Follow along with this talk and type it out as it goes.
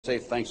Say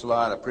thanks a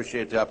lot. I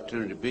appreciate the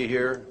opportunity to be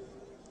here.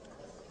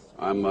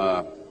 I don't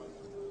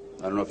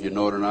know if you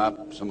know it or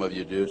not. Some of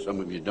you do, some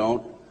of you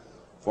don't.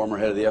 Former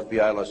head of the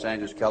FBI, Los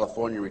Angeles,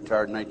 California,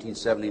 retired in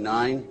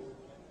 1979,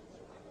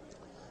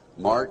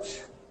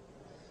 March.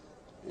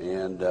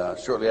 And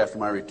shortly after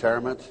my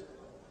retirement,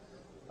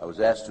 I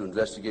was asked to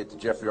investigate the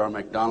Jeffrey R.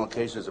 McDonald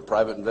case as a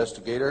private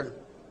investigator.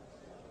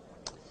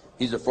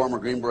 He's a former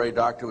Green Beret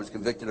doctor who was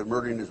convicted of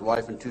murdering his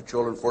wife and two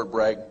children in Fort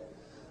Bragg,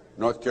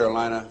 North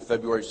Carolina,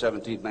 February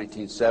 17,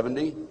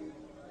 1970.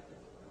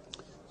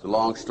 It's a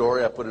long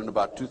story. I put in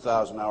about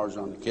 2,000 hours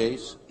on the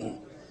case.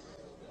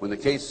 When the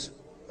case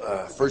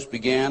first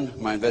began,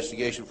 my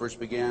investigation first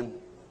began,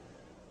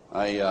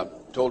 I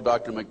told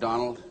Dr.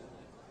 McDonald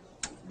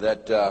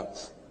that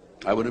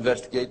I would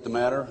investigate the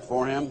matter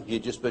for him. He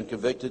had just been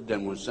convicted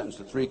and was sentenced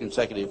to 3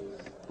 consecutive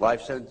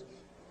life sentences.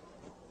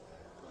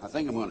 I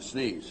think I'm going to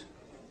sneeze.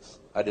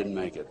 I didn't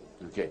make it.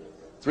 Okay.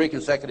 3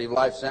 consecutive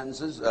life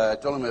sentences. I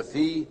told him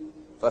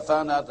if I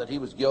found out that he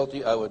was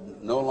guilty, I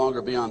would no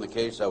longer be on the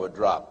case. I would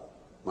drop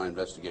my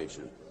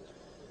investigation.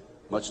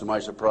 Much to my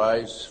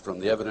surprise, from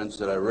the evidence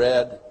that I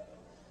read,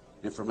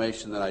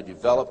 information that I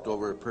developed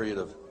over a period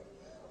of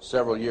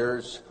several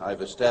years,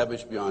 I've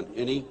established beyond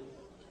any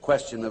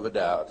question of a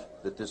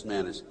doubt that this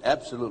man is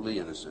absolutely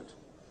innocent.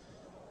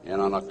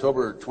 And on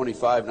October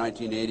 25,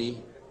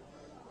 1980,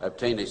 I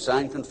obtained a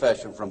signed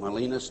confession from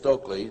Helena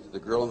Stokely, the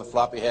girl in the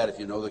floppy hat, if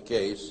you know the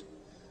case.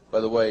 By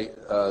the way,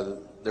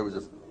 there was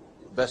a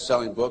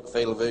best-selling book,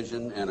 Fatal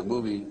Vision, and a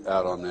movie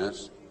out on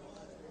this.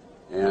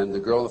 And the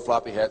girl in the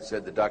floppy hat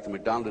said that Dr.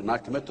 McDonald did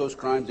not commit those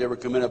crimes. They were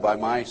committed by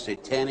my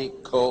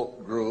satanic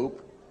cult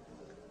group.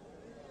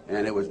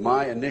 And it was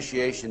my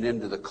initiation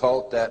into the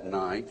cult that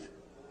night.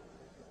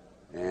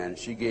 And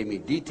she gave me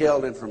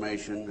detailed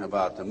information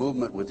about the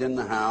movement within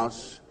the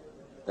house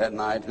that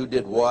night, who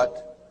did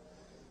what.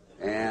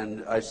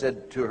 And I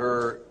said to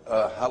her,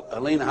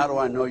 Helena, how do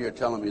I know you're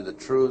telling me the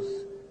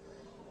truth?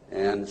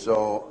 And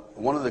so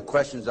one of the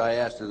questions I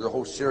asked her, there's a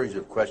whole series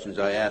of questions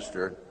I asked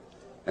her,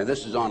 and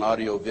this is on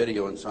audio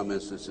video in some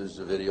instances,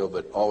 the video,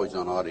 but always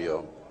on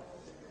audio.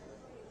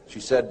 She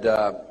said,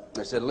 I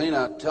said,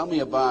 Helena, tell me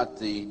about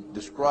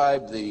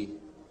describe the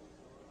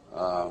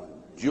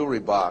jewelry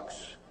box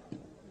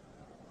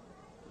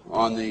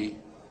on the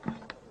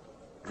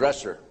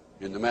dresser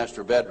in the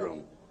master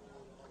bedroom.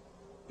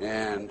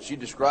 And she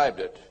described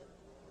it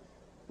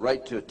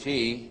right to a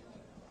T.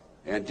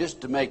 And just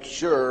to make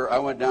sure, I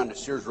went down to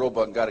Sears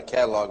Roebuck and got a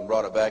catalog and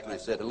brought it back. And I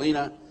said,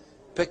 Helena,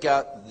 pick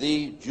out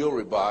the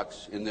jewelry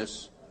box in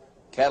this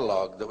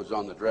catalog that was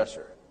on the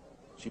dresser.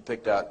 She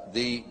picked out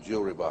the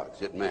jewelry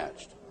box. It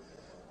matched.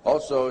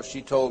 Also,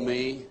 she told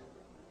me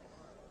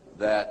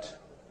that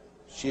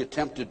she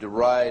attempted to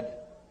ride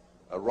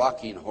a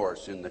rocking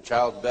horse in the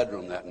child's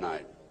bedroom that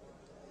night.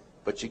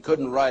 But she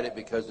couldn't ride it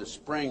because the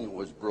spring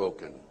was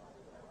broken.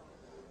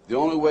 The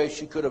only way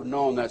she could have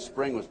known that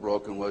spring was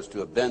broken was to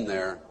have been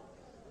there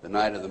the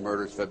night of the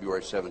murders,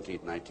 February 17,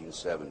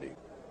 1970.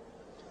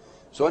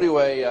 So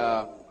anyway,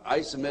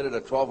 I submitted a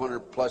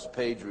 1,200-plus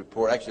page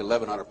report, actually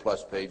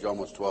 1,100-plus page,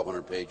 almost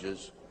 1,200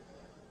 pages,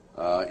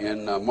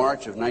 in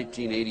March of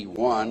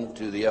 1981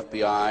 to the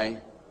FBI,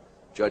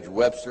 Judge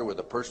Webster, with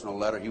a personal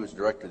letter. He was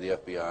director of the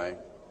FBI.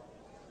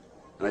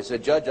 And I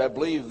said, Judge, I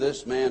believe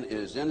this man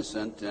is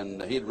innocent,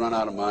 and he'd run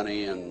out of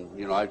money, and,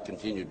 you know, I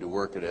continued to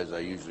work it as I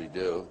usually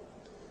do.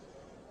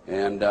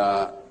 And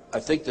I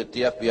think that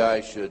the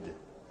FBI should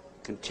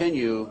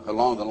continue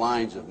along the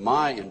lines of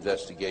my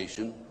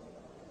investigation.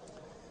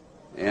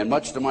 And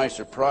much to my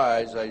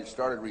surprise, I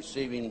started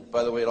receiving,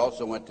 by the way, it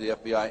also went to the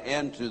FBI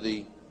and to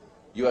the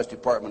U.S.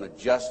 Department of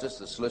Justice,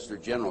 the Solicitor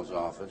General's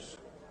office.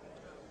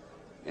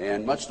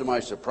 And much to my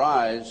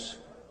surprise,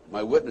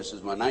 my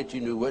witnesses, my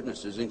 19 new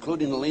witnesses,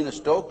 including Helena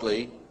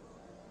Stokely,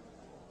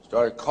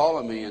 started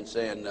calling me and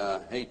saying,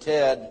 hey,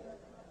 Ted,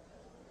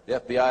 the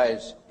FBI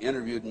has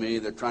interviewed me.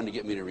 They're trying to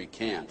get me to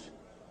recant.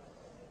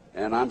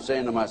 And I'm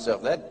saying to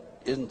myself, that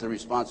isn't the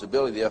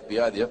responsibility of the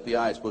FBI. The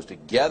FBI is supposed to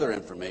gather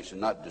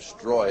information, not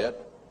destroy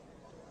it.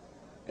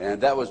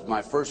 And that was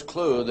my first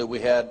clue that we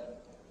had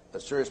a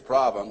serious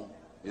problem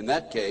in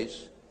that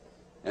case.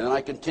 And then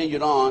I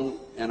continued on,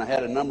 and I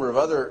had a number of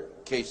other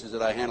cases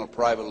that I handled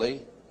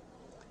privately.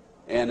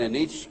 And in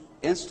each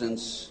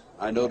instance,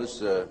 I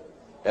noticed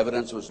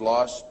evidence was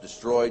lost,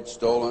 destroyed,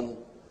 stolen.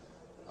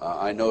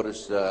 I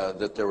noticed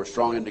that there were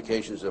strong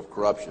indications of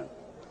corruption.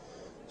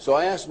 So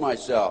I asked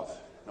myself,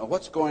 now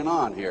what's going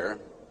on here?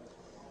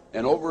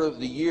 And over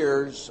the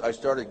years, I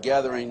started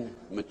gathering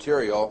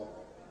material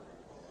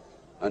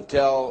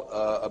until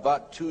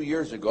about 2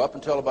 years ago. Up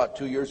until about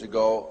 2 years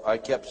ago, I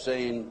kept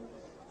saying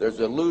there's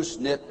a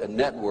loose-knit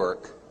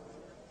network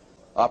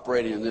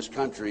operating in this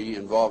country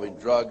involving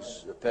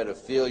drugs,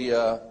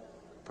 pedophilia,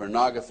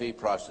 pornography,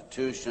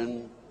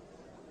 prostitution,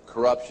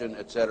 corruption,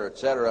 etc.,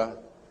 etc.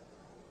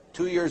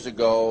 2 years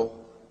ago,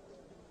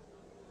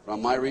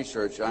 from my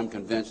research, I'm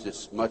convinced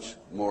it's much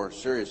more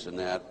serious than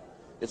that.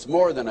 It's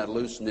more than a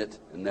loose-knit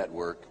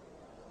network.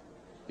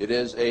 It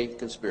is a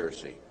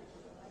conspiracy.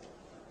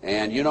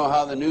 And you know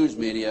how the news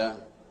media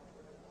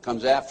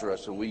comes after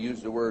us and we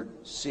use the word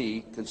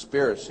C,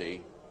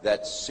 conspiracy,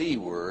 that C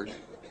word,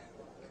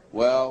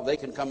 well, they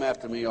can come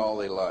after me all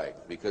they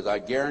like, because I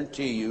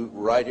guarantee you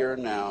right here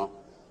and now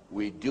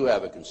we do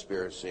have a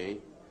conspiracy,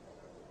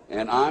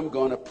 and I'm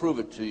going to prove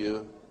it to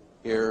you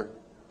here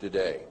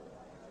today.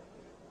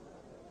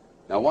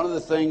 Now, one of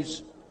the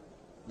things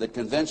that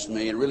convinced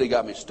me and really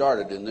got me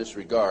started in this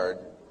regard,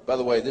 by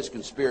the way, this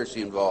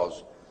conspiracy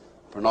involves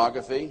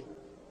pornography,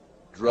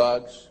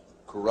 drugs,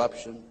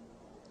 corruption,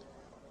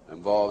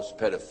 involves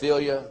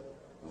pedophilia,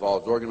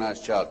 involves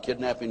organized child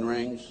kidnapping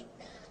rings,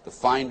 the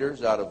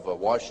finders out of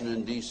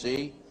Washington,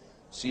 D.C.,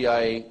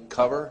 CIA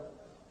cover,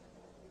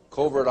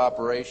 covert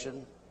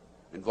operation,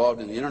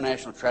 involved in the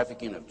international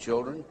trafficking of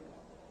children,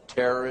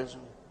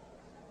 terrorism,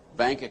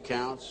 bank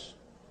accounts,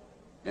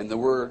 and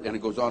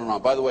it goes on and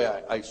on. By the way,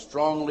 I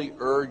strongly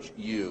urge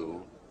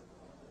you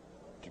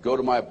to go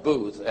to my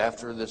booth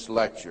after this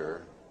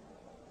lecture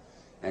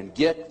and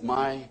get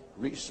my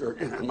research,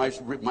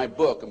 my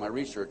book and my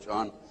research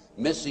on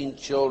missing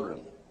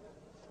children.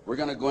 We're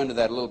going to go into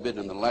that a little bit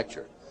in the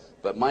lecture.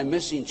 But my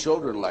missing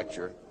children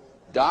lecture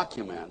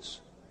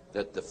documents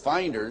that the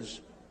finders,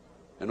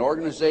 an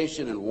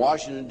organization in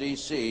Washington,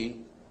 D.C.,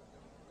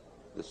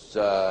 this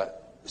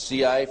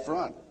CIA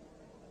front.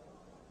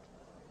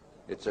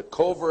 It's a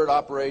covert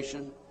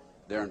operation.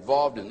 They're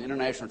involved in the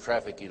international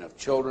trafficking of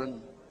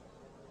children.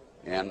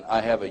 And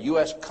I have a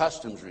U.S.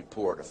 Customs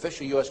report,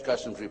 official U.S.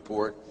 Customs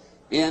report,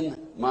 in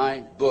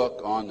my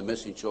book on the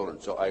missing children.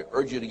 So I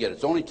urge you to get it.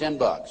 It's only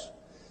 $10.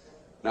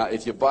 Now,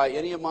 if you buy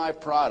any of my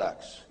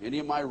products, any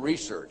of my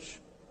research,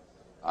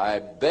 I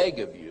beg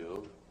of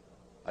you,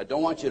 I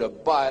don't want you to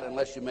buy it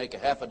unless you make a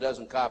half a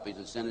dozen copies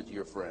and send it to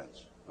your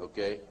friends,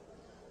 okay?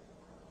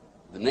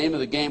 The name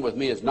of the game with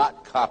me is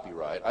not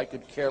copyright. I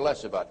could care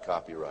less about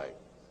copyright.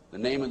 The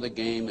name of the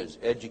game is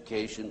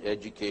education,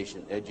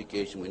 education,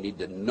 education. We need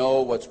to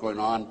know what's going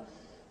on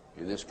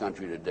in this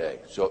country today.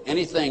 So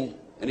any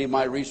of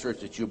my research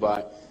that you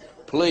buy,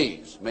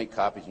 please make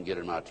copies and get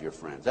them out to your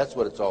friends. That's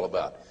what it's all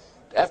about.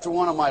 After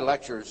one of my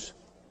lectures,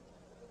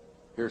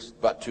 here's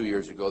about 2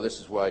 years ago,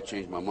 this is why I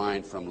changed my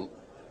mind from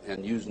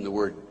and using the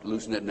word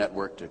loose-knit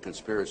network to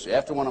conspiracy.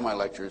 After one of my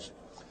lectures,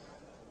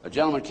 a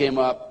gentleman came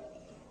up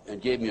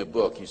and gave me a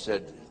book. He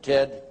said,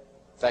 Ted,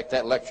 in fact,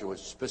 that lecture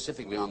was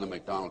specifically on the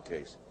McDonald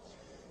case.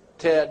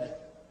 Ted,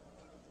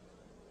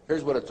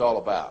 here's what it's all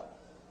about.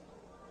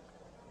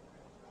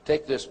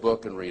 Take this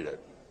book and read it.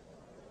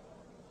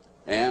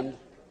 And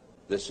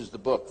this is the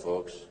book,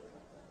 folks.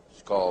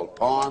 It's called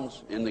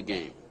Pawns in the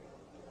Game.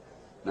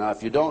 Now,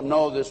 if you don't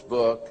know this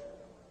book,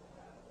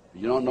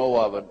 you don't know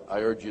of it, I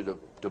urge you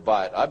to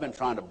buy it. I've been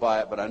trying to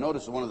buy it, but I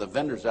noticed one of the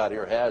vendors out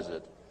here has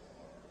it.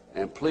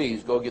 And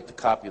please, go get the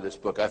copy of this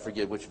book. I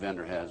forget which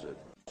vendor has it.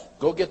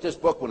 Go get this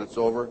book when it's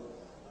over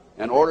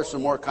and order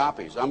some more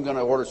copies. I'm going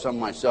to order some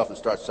myself and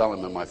start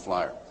selling them in my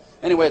flyer.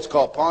 Anyway, it's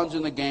called Pawns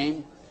in the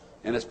Game,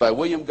 and it's by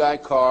William Guy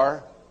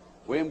Carr.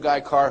 William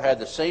Guy Carr had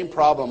the same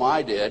problem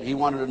I did. He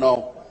wanted to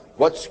know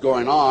what's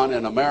going on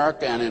in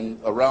America and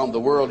around the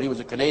world. He was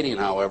a Canadian,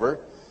 however.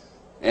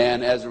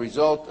 And as a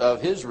result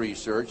of his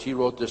research, he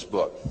wrote this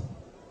book.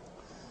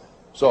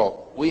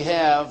 So we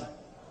have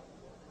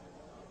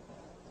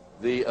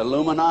the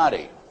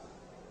Illuminati.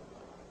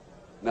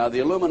 Now, the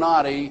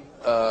Illuminati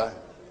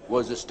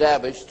was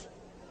established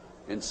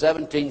in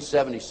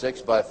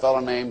 1776 by a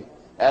fellow named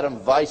Adam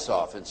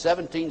Weishaupt. In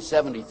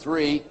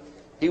 1773,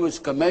 he was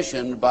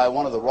commissioned by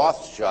one of the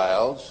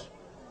Rothschilds,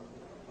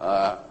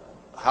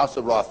 House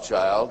of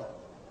Rothschild,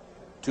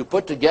 to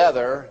put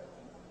together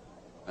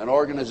an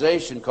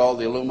organization called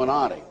the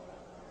Illuminati.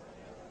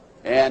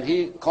 And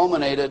he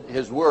culminated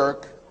his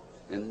work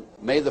in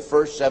May the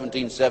 1st,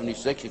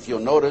 1776. If you'll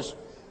notice,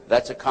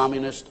 that's a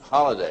communist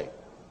holiday.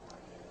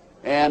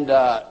 And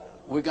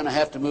we're going to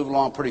have to move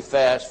along pretty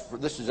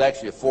fast. This is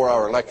actually a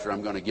 4-hour lecture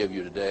I'm going to give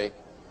you today.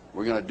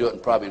 We're going to do it in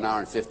probably an hour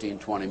and 15,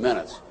 20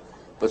 minutes.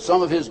 But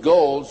some of his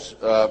goals,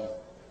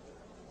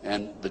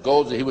 and the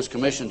goals that he was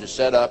commissioned to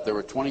set up, there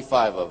were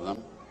 25 of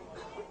them.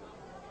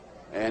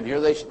 And here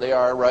they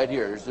are right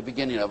here. Here's the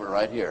beginning of it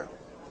right here.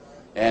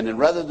 And then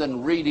rather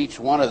than read each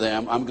one of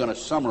them, I'm going to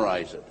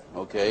summarize it,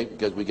 okay,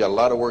 because we got a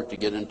lot of work to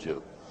get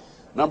into.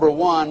 Number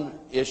one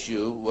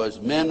issue was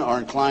men are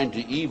inclined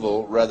to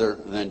evil rather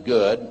than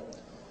good.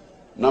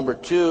 Number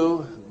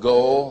two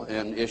goal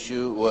and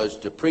issue was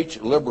to preach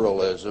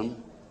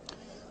liberalism.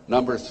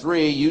 Number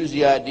three, use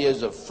the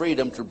ideas of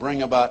freedom to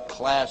bring about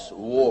class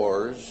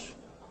wars.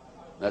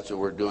 That's what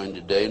we're doing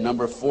today.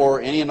 Number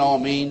four, any and all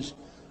means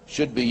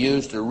should be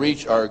used to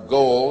reach our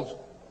goals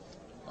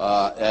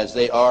as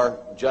they are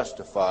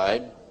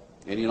justified,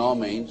 any and all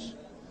means.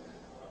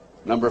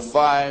 Number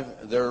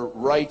five, their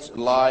rights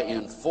lie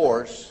in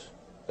force.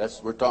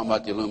 We're talking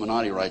about the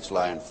Illuminati rights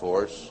lie in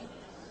force.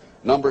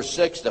 Number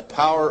six, the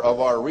power of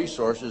our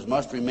resources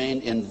must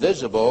remain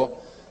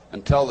invisible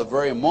until the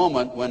very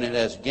moment when it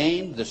has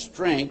gained the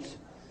strength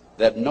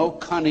that no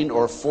cunning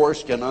or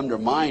force can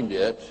undermine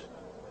it.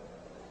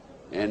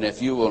 And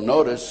if you will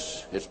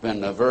notice, it's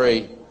been a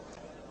very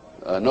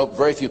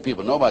very few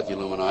people know about the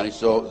Illuminati,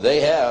 so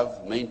they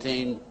have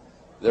maintained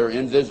their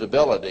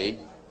invisibility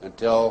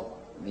until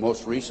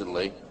most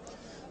recently.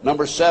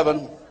 Number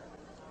 7,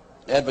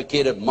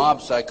 advocated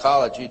mob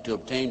psychology to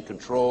obtain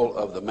control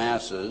of the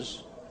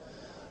masses.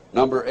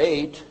 Number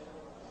 8,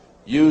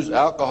 use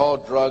alcohol,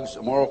 drugs,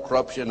 moral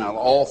corruption, and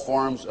all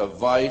forms of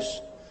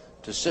vice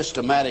to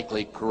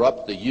systematically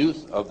corrupt the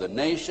youth of the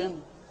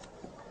nation.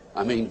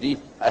 I mean,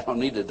 I don't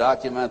need to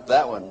document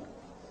that one.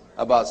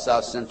 How about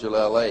South Central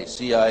LA,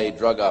 CIA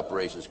drug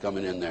operations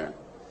coming in there?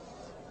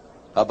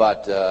 How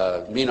about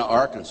Mena,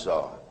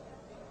 Arkansas?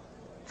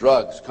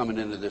 Drugs coming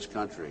into this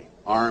country,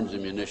 arms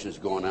and munitions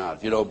going out.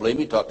 If you don't believe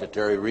me, talk to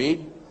Terry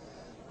Reid,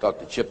 talk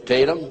to Chip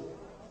Tatum,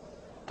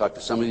 talk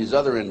to some of these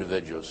other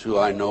individuals who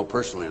I know,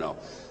 personally know.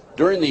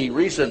 During the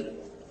recent,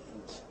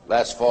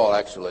 last fall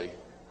actually,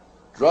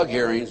 drug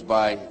hearings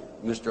by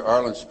Mr.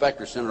 Arlen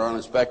Specter, Senator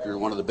Arlen Specter,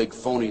 one of the big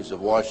phonies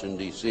of Washington,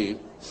 D.C.,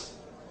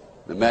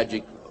 the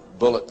magic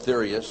bullet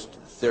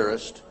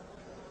theorist,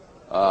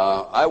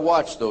 I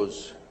watched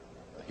those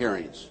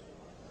hearings,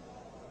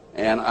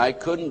 and I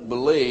couldn't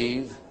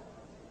believe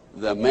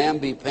the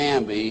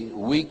mamby-pamby,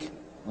 weak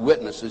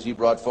witnesses he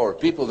brought forward,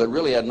 people that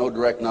really had no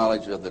direct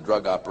knowledge of the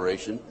drug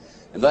operation.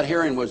 And that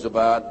hearing was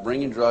about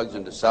bringing drugs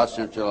into South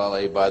Central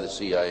LA by the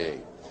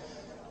CIA.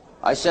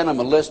 I sent him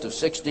a list of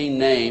 16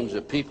 names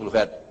of people who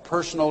had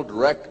personal,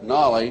 direct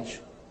knowledge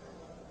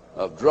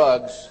of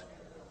drugs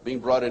being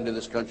brought into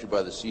this country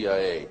by the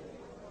CIA.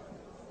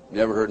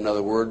 Never heard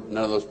another word.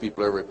 None of those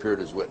people ever appeared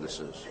as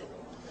witnesses.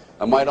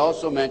 I might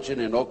also mention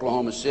in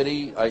Oklahoma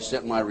City, I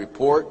sent my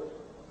report,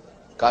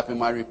 copied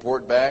my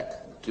report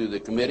back to the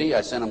committee. I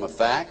sent them a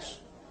fax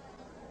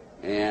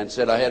and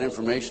said I had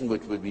information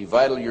which would be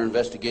vital to your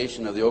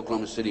investigation of the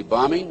Oklahoma City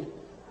bombing.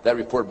 That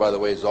report, by the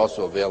way, is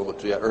also available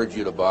to you. I urge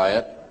you to buy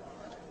it.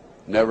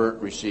 Never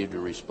received a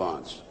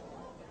response.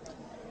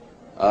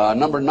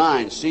 Number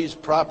 9, seize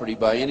property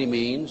by any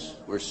means.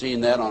 We're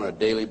seeing that on a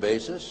daily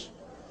basis.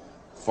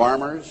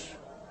 Farmers,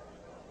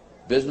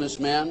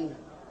 businessmen,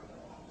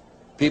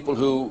 people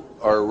who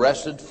are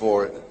arrested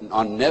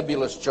on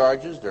nebulous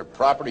charges, their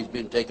property's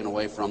being taken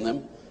away from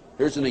them.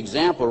 Here's an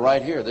example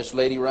right here. This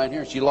lady right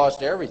here, she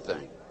lost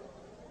everything.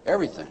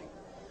 Everything.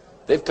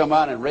 They've come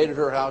out and raided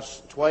her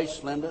house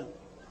twice, Linda.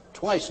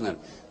 Twice, Linda.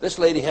 This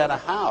lady had a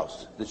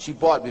house that she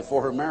bought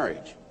before her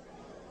marriage.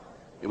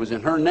 It was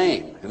in her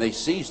name, and they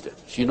seized it.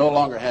 She no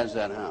longer has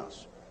that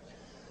house.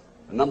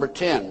 Number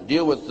 10,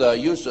 deal with the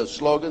use of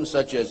slogans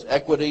such as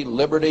equity,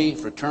 liberty,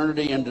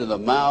 fraternity into the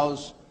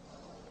mouths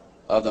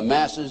of the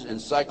masses in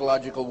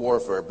psychological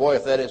warfare. Boy,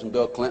 if that isn't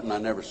Bill Clinton, I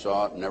never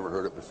saw it, never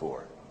heard it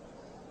before.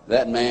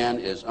 That man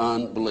is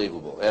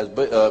unbelievable. As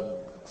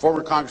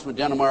former Congressman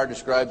Dennemeyer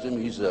describes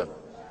him, he's a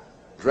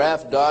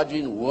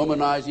draft-dodging,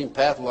 womanizing,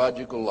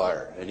 pathological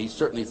liar, and he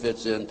certainly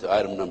fits into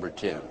item number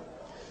 10.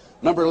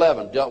 Number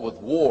 11 dealt with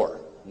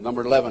war,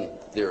 number 11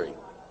 theory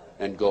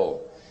and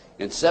goal.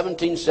 In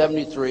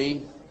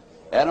 1773,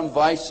 Adam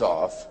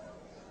Weishaupt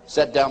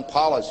set down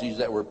policies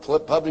that were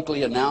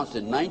publicly announced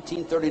in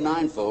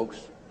 1939, folks.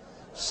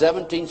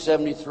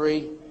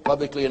 1773,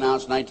 publicly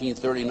announced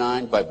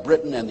 1939 by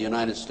Britain and the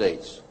United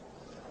States.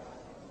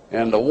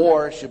 And the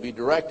war should be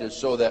directed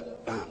so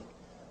that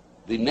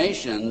the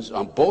nations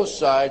on both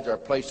sides are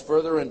placed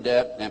further in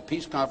debt and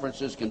peace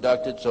conferences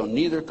conducted so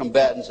neither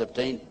combatants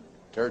obtain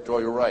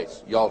territorial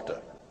rights.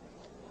 Yalta.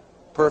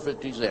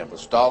 Perfect example.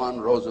 Stalin,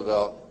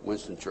 Roosevelt,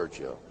 Winston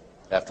Churchill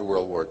after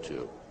World War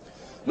II.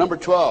 Number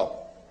 12,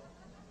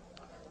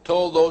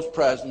 told those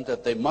present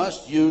that they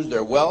must use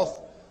their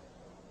wealth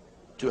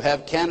to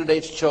have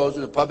candidates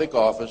chosen to public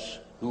office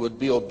who would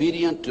be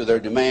obedient to their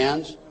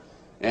demands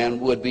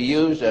and would be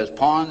used as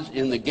pawns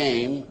in the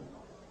game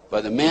by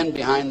the men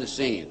behind the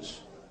scenes.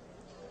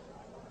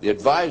 The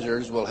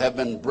advisors will have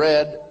been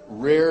bred,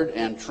 reared,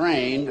 and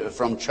trained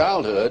from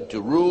childhood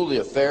to rule the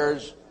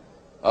affairs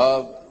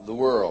of the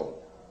world.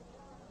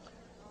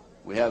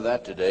 We have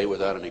that today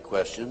without any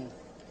question.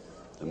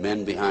 The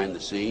men behind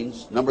the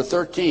scenes. Number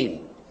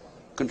 13,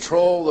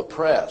 control the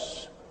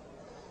press.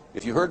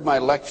 If you heard my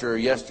lecture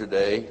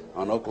yesterday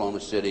on Oklahoma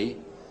City,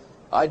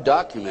 I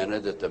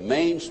documented that the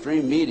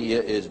mainstream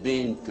media is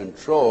being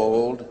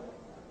controlled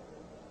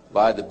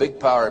by the big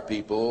power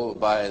people,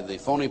 by the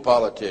phony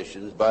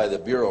politicians, by the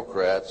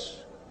bureaucrats,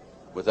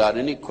 without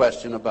any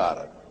question about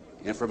it.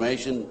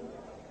 Information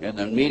in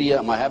the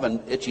media, I have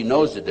an itchy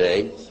nose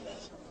today.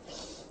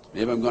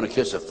 Maybe I'm going to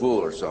kiss a fool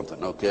or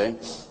something, okay?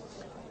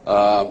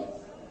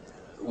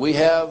 We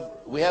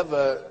have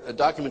a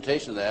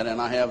documentation of that,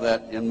 and I have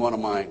that in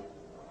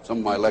some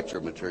of my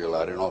lecture material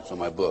out here and also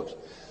my books.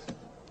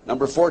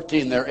 Number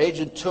 14, their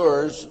agent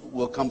tours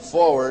will come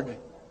forward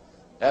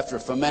after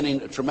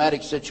fomenting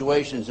traumatic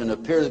situations and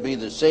appear to be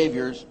the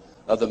saviors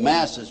of the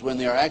masses when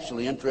they are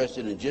actually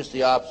interested in just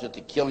the opposite,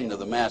 the killing of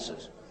the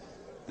masses.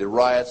 The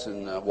riots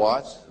in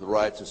Watts, the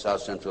riots in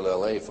South Central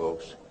LA,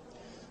 folks.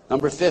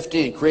 Number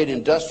 15, create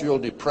industrial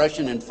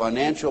depression and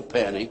financial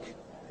panic,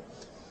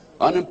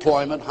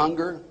 unemployment,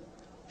 hunger,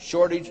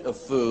 shortage of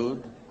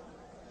food,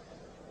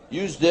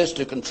 Use this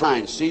to try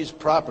and seize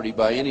property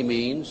by any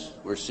means.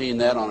 We're seeing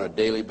that on a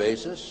daily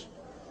basis.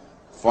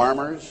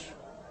 Farmers,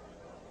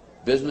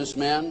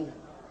 businessmen,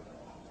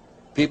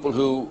 people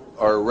who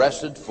are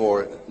arrested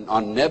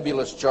on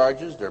nebulous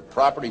charges, their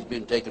property's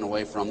being taken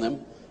away from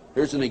them.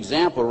 Here's an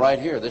example right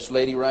here. This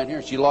lady right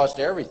here, she lost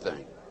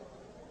everything.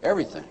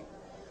 Everything.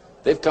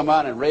 They've come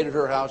out and raided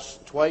her house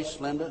twice,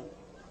 Linda.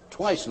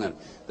 Twice, Linda.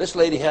 This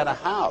lady had a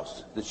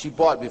house that she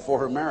bought before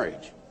her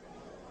marriage.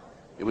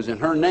 It was in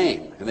her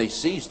name, and they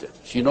seized it.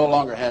 She no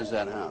longer has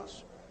that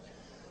house.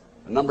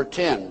 Number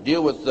 10,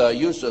 deal with the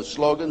use of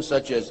slogans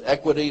such as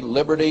equity,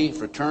 liberty,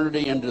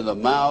 fraternity into the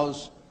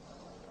mouths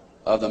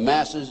of the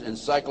masses in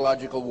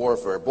psychological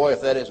warfare. Boy,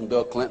 if that isn't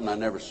Bill Clinton, I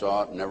never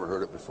saw it, never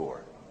heard it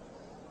before.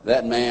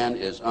 That man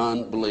is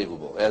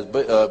unbelievable. As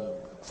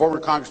former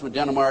Congressman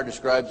Dennemeyer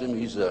describes him,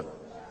 he's a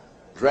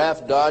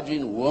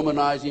draft-dodging,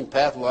 womanizing,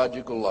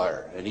 pathological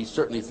liar, and he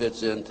certainly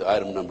fits into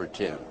item number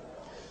 10.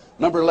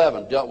 Number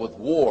 11 dealt with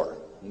war,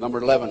 number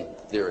 11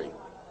 theory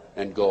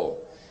and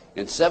goal.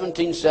 In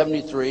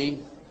 1773,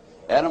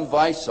 Adam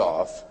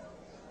Weishaupt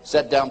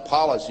set down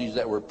policies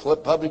that were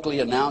publicly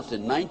announced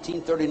in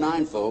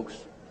 1939, folks.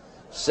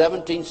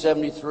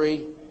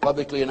 1773,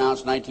 publicly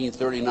announced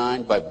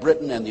 1939 by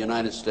Britain and the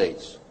United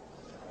States.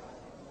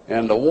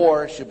 And the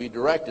war should be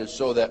directed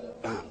so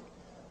that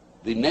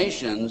the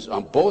nations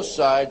on both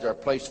sides are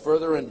placed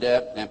further in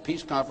debt and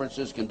peace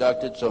conferences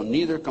conducted so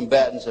neither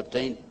combatants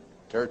obtain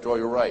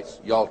territorial rights.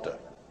 Yalta.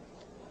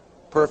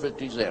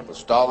 Perfect example.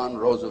 Stalin,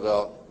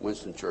 Roosevelt,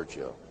 Winston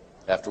Churchill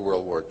after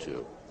World War II.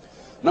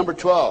 Number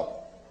 12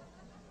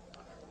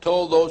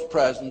 told those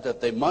present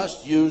that they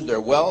must use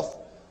their wealth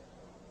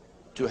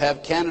to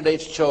have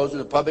candidates chosen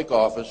to public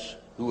office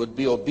who would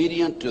be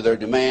obedient to their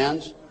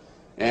demands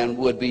and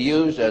would be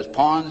used as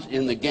pawns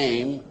in the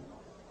game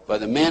by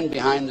the men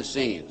behind the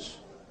scenes.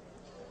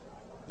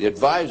 The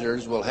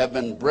advisors will have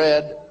been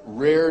bred,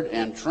 reared,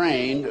 and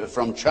trained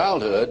from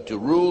childhood to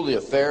rule the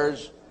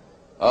affairs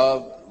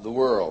of the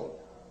world.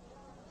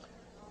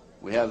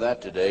 We have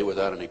that today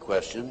without any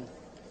question.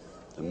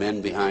 The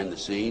men behind the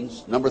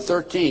scenes. Number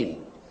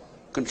 13,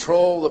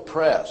 control the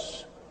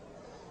press.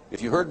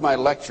 If you heard my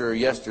lecture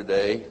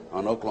yesterday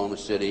on Oklahoma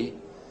City,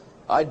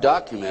 I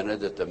documented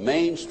that the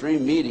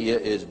mainstream media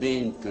is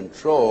being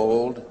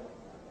controlled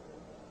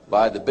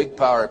by the big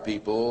power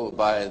people,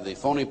 by the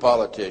phony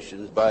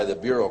politicians, by the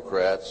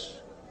bureaucrats,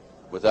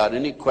 without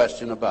any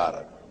question about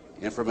it.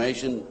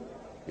 Information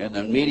in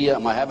the media,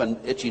 I have an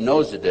itchy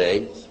nose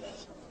today.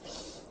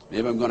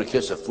 Maybe I'm going to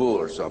kiss a fool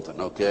or something,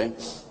 okay?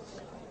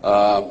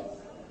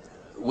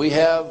 We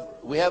have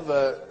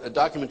a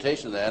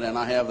documentation of that, and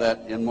I have that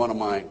in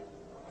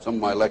some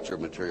of my lecture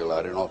material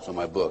out here and also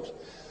my books.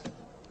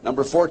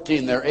 Number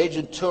 14, their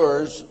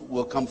agenteurs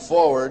will come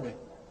forward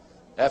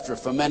after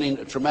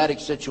fomenting traumatic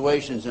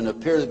situations and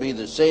appear to be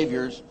the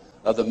saviors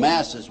of the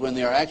masses when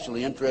they are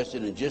actually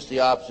interested in just the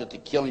opposite, the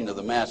killing of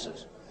the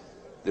masses.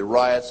 The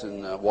riots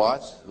in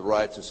Watts, the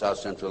riots in South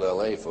Central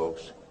LA,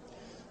 folks.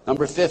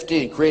 Number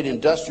 15, create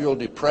industrial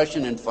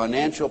depression and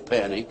financial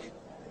panic.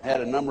 I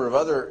had a number of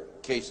other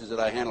cases that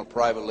I handled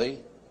privately,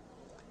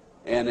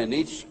 and in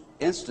each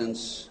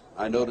instance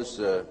I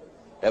noticed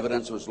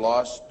evidence was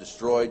lost,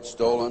 destroyed,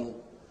 stolen.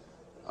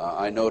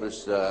 I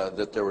noticed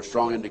that there were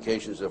strong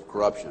indications of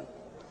corruption.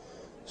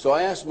 So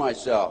I asked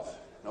myself,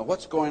 now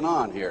what's going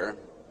on here?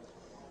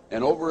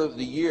 And over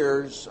the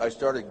years I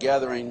started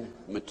gathering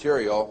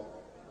material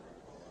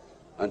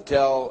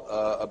until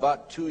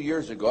about 2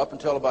 years ago. Up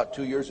until about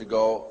 2 years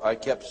ago, I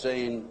kept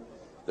saying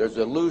there's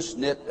a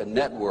loose-knit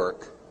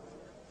network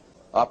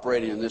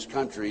operating in this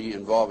country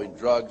involving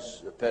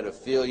drugs,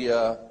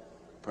 pedophilia,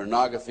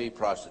 pornography,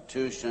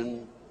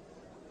 prostitution,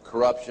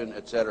 corruption,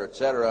 etc.,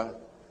 etc.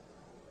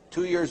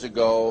 2 years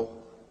ago,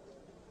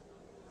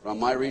 from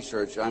my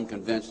research, I'm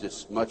convinced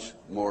it's much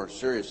more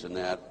serious than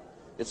that.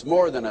 It's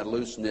more than a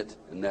loose-knit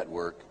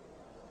network.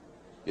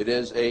 It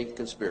is a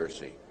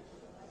conspiracy.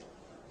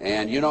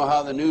 And you know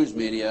how the news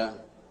media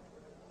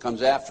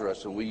comes after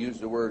us when we use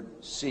the word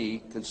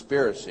C,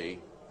 conspiracy,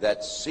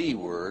 that C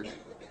word.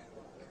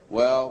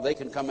 Well, they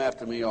can come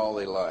after me all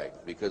they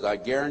like, because I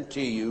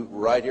guarantee you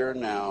right here and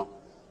now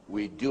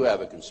we do have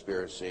a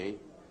conspiracy,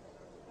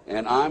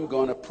 and I'm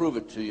going to prove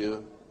it to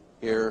you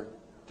here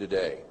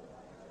today.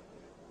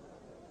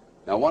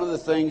 Now, one of the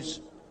things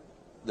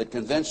that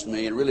convinced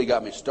me and really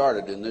got me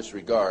started in this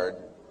regard,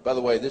 by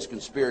the way, this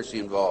conspiracy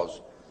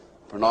involves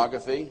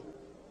pornography,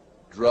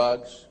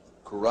 drugs,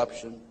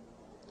 corruption,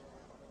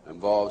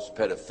 involves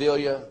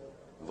pedophilia,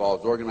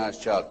 involves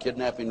organized child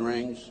kidnapping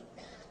rings,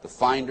 the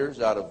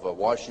Finders out of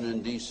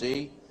Washington,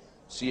 D.C.,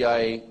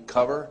 CIA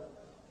cover,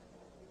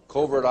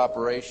 covert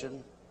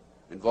operation,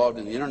 involved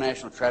in the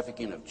international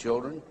trafficking of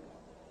children,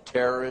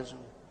 terrorism,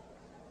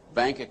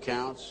 bank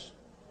accounts,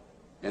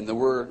 and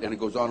it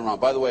goes on and on.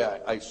 By the way,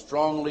 I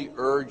strongly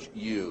urge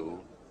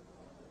you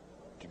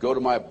to go to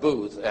my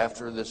booth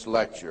after this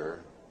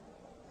lecture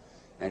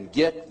and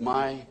get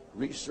my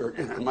research,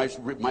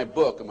 my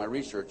book and my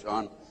research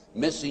on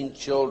missing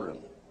children.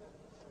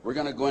 We're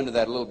going to go into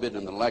that a little bit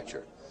in the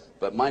lecture.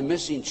 but my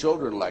Missing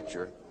Children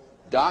lecture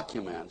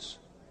documents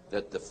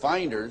that the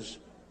finders,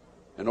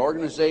 an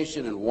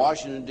organization in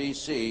Washington,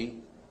 D.C.,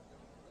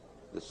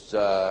 this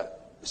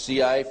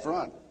CIA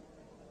front.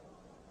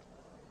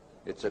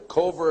 It's a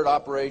covert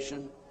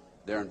operation.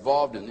 They're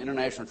involved in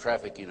international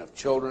trafficking of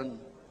children.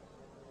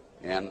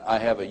 And I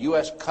have a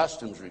U.S.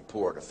 Customs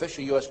report,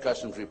 official U.S.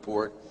 Customs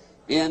report,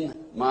 in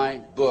my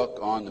book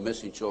on the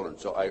missing children.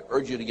 So I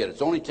urge you to get it.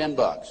 It's only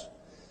 $10.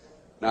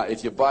 Now,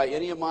 if you buy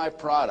any of my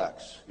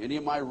products, any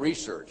of my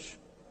research,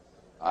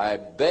 I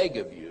beg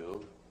of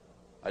you,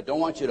 I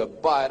don't want you to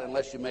buy it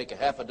unless you make a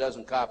half a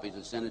dozen copies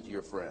and send it to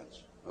your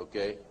friends,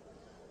 okay?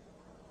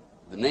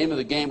 The name of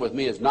the game with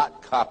me is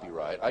not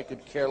copyright. I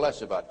could care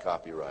less about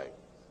copyright.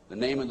 The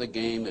name of the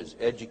game is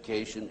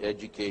education,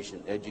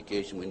 education,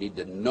 education. We need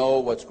to know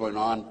what's going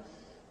on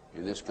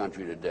in this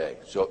country today.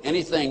 So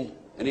anything,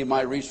 any of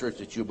my research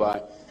that you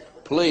buy,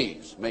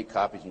 please make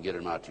copies and get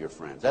them out to your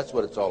friends. That's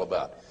what it's all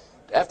about.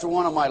 After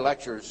one of my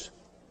lectures,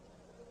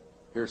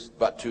 here's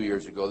about 2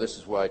 years ago, this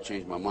is why I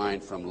changed my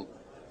mind from,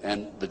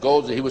 and the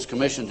goals that he was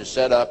commissioned to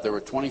set up, there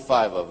were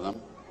 25 of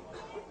them.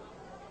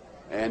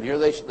 And here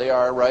they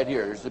are right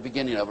here. Here's the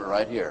beginning of it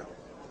right here.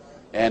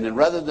 And then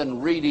rather than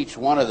read each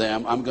one of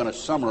them, I'm going to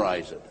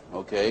summarize it,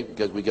 okay,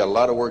 because we got a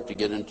lot of work to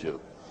get into.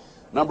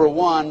 Number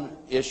one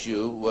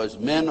issue was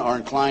men are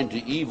inclined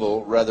to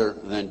evil rather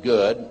than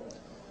good.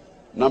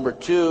 Number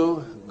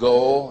two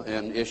goal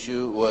and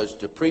issue was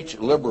to preach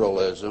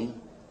liberalism.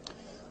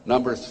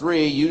 Number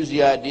three, use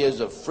the ideas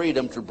of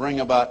freedom to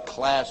bring about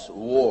class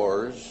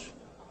wars.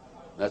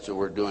 That's what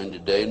we're doing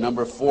today.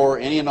 Number four,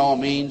 any and all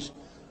means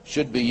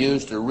should be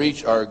used to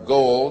reach our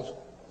goals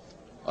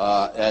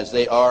as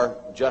they are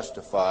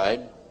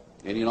justified,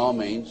 any and all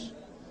means.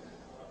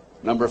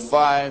 Number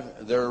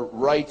five, their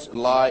rights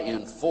lie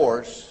in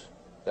force.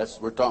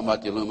 We're talking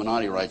about the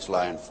Illuminati rights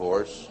lie in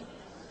force.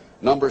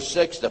 Number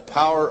six, the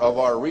power of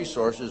our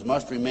resources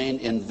must remain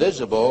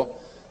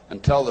invisible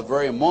until the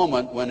very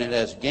moment when it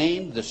has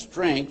gained the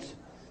strength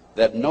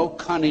that no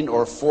cunning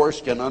or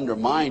force can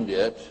undermine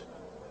it.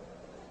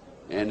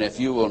 And if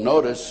you will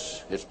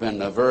notice, it's been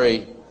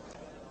very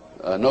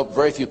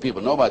few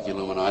people know about the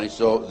Illuminati,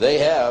 so they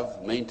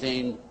have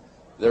maintained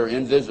their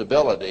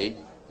invisibility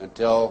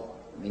until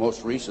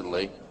most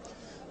recently.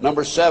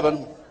 Number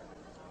seven,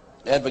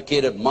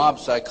 advocated mob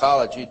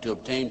psychology to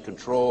obtain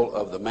control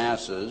of the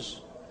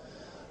masses.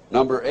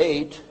 Number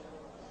eight,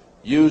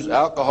 use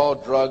alcohol,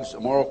 drugs,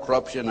 moral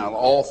corruption, and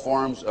all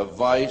forms of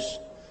vice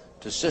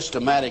to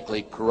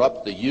systematically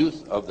corrupt the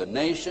youth of the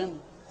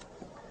nation.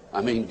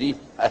 I mean,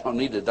 I don't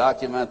need to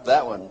document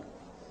that one.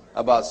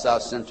 How about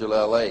South Central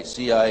L.A.,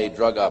 CIA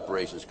drug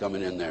operations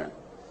coming in there?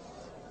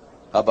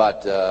 How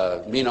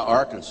about Mena,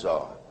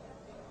 Arkansas?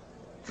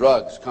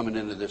 Drugs coming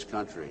into this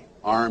country.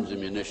 Arms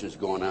and munitions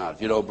going out.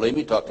 If you don't believe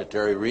me, talk to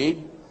Terry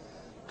Reid,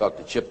 talk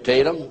to Chip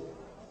Tatum,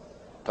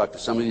 talk to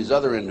some of these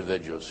other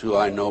individuals who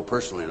I know,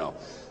 personally know.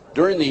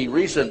 During the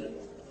recent,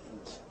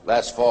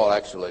 last fall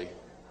actually,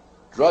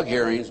 drug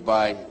hearings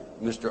by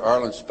Mr.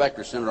 Arlen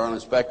Specter, Senator Arlen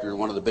Specter,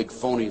 one of the big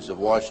phonies of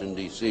Washington,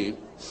 D.C.,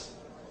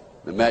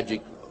 the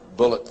magic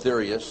bullet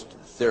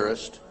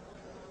theorist,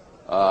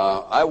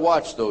 I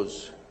watched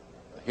those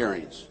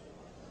hearings,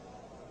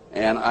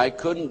 and I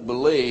couldn't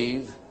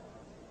believe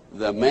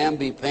the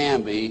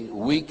mamby-pamby,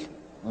 weak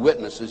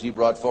witnesses he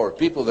brought forward,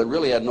 people that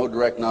really had no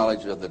direct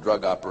knowledge of the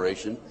drug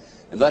operation.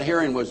 And that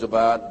hearing was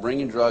about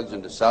bringing drugs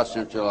into South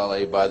Central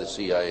LA by the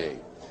CIA.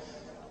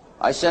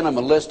 I sent him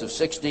a list of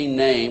 16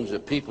 names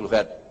of people who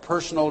had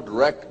personal,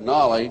 direct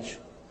knowledge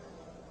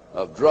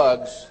of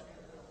drugs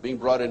being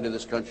brought into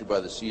this country by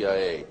the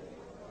CIA.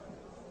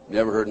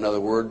 Never heard another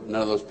word.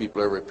 None of those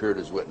people ever appeared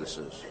as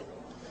witnesses.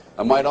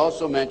 I might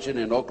also mention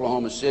in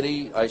Oklahoma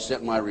City, I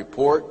sent my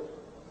report,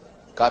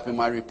 copy of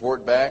my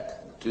report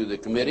back to the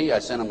committee. I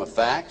sent them a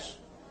fax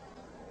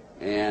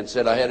and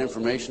said I had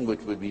information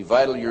which would be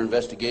vital to your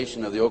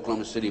investigation of the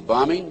Oklahoma City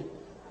bombing.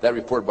 That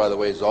report, by the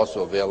way, is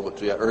also available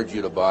to you. I urge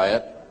you to buy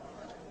it.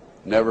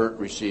 Never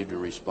received a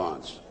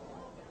response.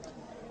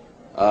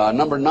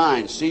 Number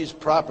 9, seize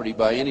property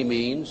by any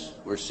means.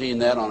 We're seeing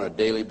that on a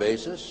daily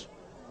basis.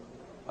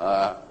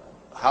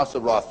 House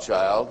of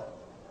Rothschild,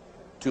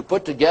 to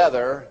put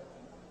together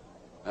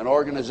an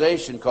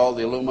organization called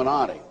the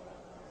Illuminati.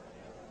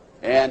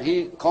 And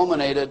he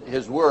culminated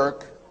his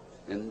work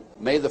in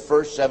May the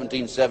 1st,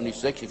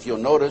 1776. If you'll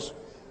notice,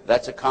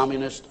 that's a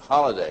communist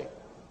holiday.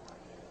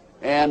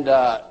 And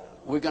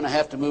we're going to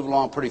have to move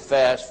along pretty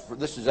fast.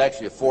 This is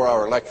actually a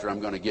 4-hour lecture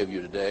I'm going to give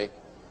you today.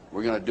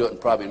 We're going to do it in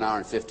probably an hour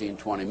and 15,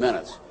 20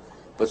 minutes.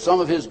 But some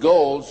of his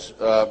goals,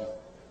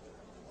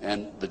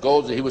 and the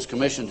goals that he was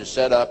commissioned to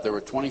set up, there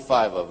were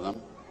 25 of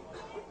them.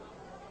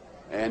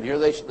 And here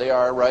they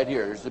are right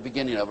here. Here's the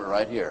beginning of it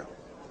right here.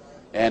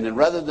 And then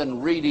rather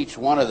than read each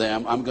one of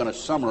them, I'm going to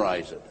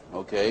summarize it,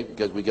 okay,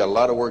 because we got a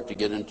lot of work to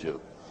get into.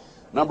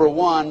 Number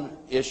one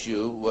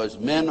issue was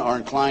men are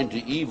inclined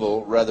to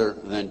evil rather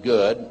than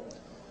good.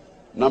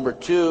 Number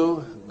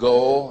two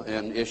goal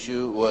and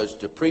issue was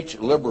to preach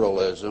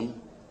liberalism.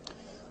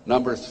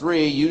 Number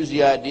 3, use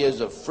the ideas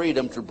of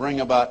freedom to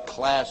bring about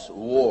class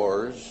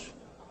wars.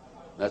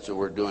 That's what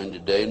we're doing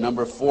today.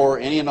 Number 4,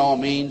 any and all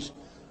means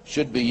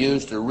should be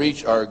used to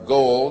reach our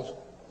goals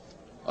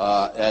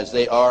as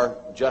they are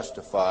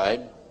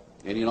justified.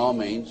 Any and all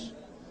means.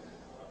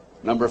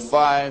 Number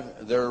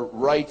 5, their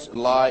rights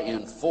lie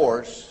in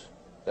force.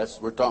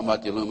 We're talking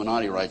about the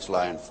Illuminati rights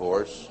lie in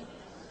force.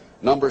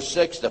 Number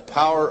 6, the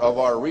power of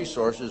our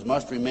resources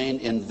must remain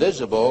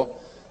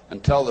invisible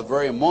until the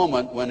very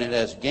moment when it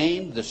has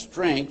gained the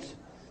strength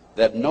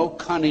that no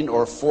cunning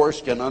or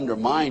force can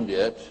undermine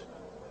it.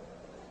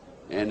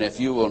 And if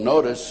you will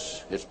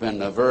notice, it's been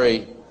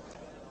very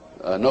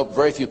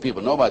few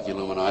people know about the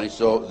Illuminati,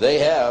 so they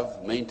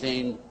have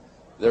maintained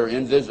their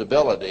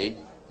invisibility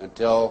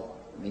until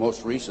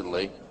most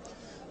recently.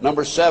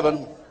 Number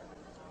 7,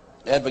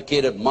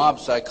 advocated mob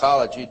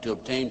psychology to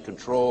obtain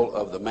control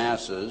of the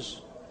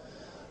masses.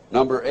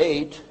 Number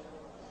 8,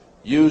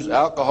 use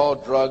alcohol,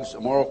 drugs,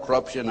 moral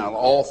corruption, and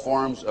all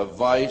forms of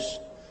vice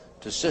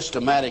to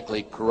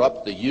systematically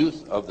corrupt the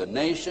youth of the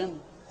nation.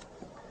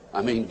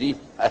 I mean,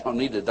 I don't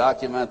need to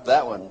document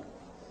that one.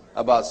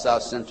 How about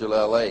South Central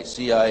LA,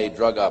 CIA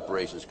drug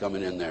operations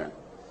coming in there?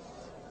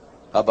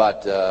 How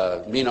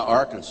about Mena,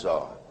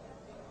 Arkansas?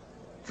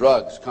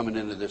 Drugs coming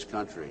into this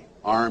country,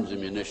 arms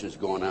and munitions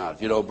going out.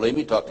 If you don't believe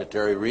me, talk to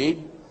Terry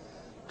Reid,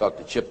 talk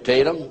to Chip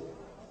Tatum,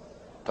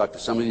 talk to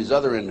some of these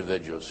other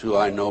individuals who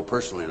I know,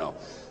 personally know.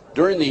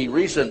 During the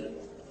recent,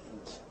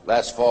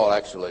 last fall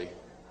actually,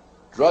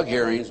 drug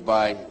hearings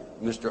by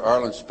Mr.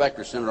 Arlen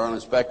Specter, Senator Arlen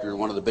Specter,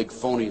 one of the big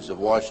phonies of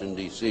Washington,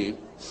 D.C.,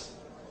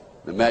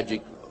 the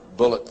magic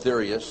bullet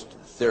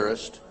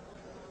theorist,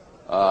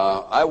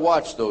 I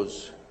watched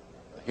those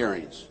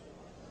hearings,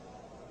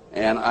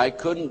 and I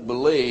couldn't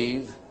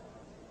believe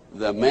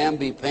the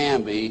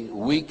mamby-pamby,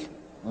 weak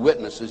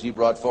witnesses he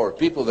brought forward,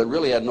 people that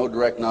really had no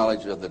direct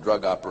knowledge of the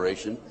drug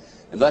operation.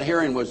 And that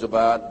hearing was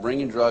about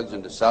bringing drugs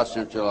into South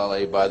Central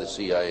LA by the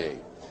CIA.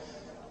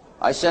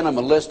 I sent him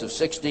a list of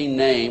 16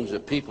 names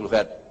of people who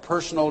had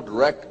personal,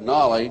 direct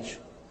knowledge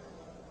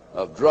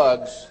of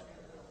drugs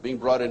being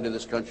brought into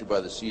this country by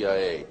the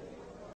CIA.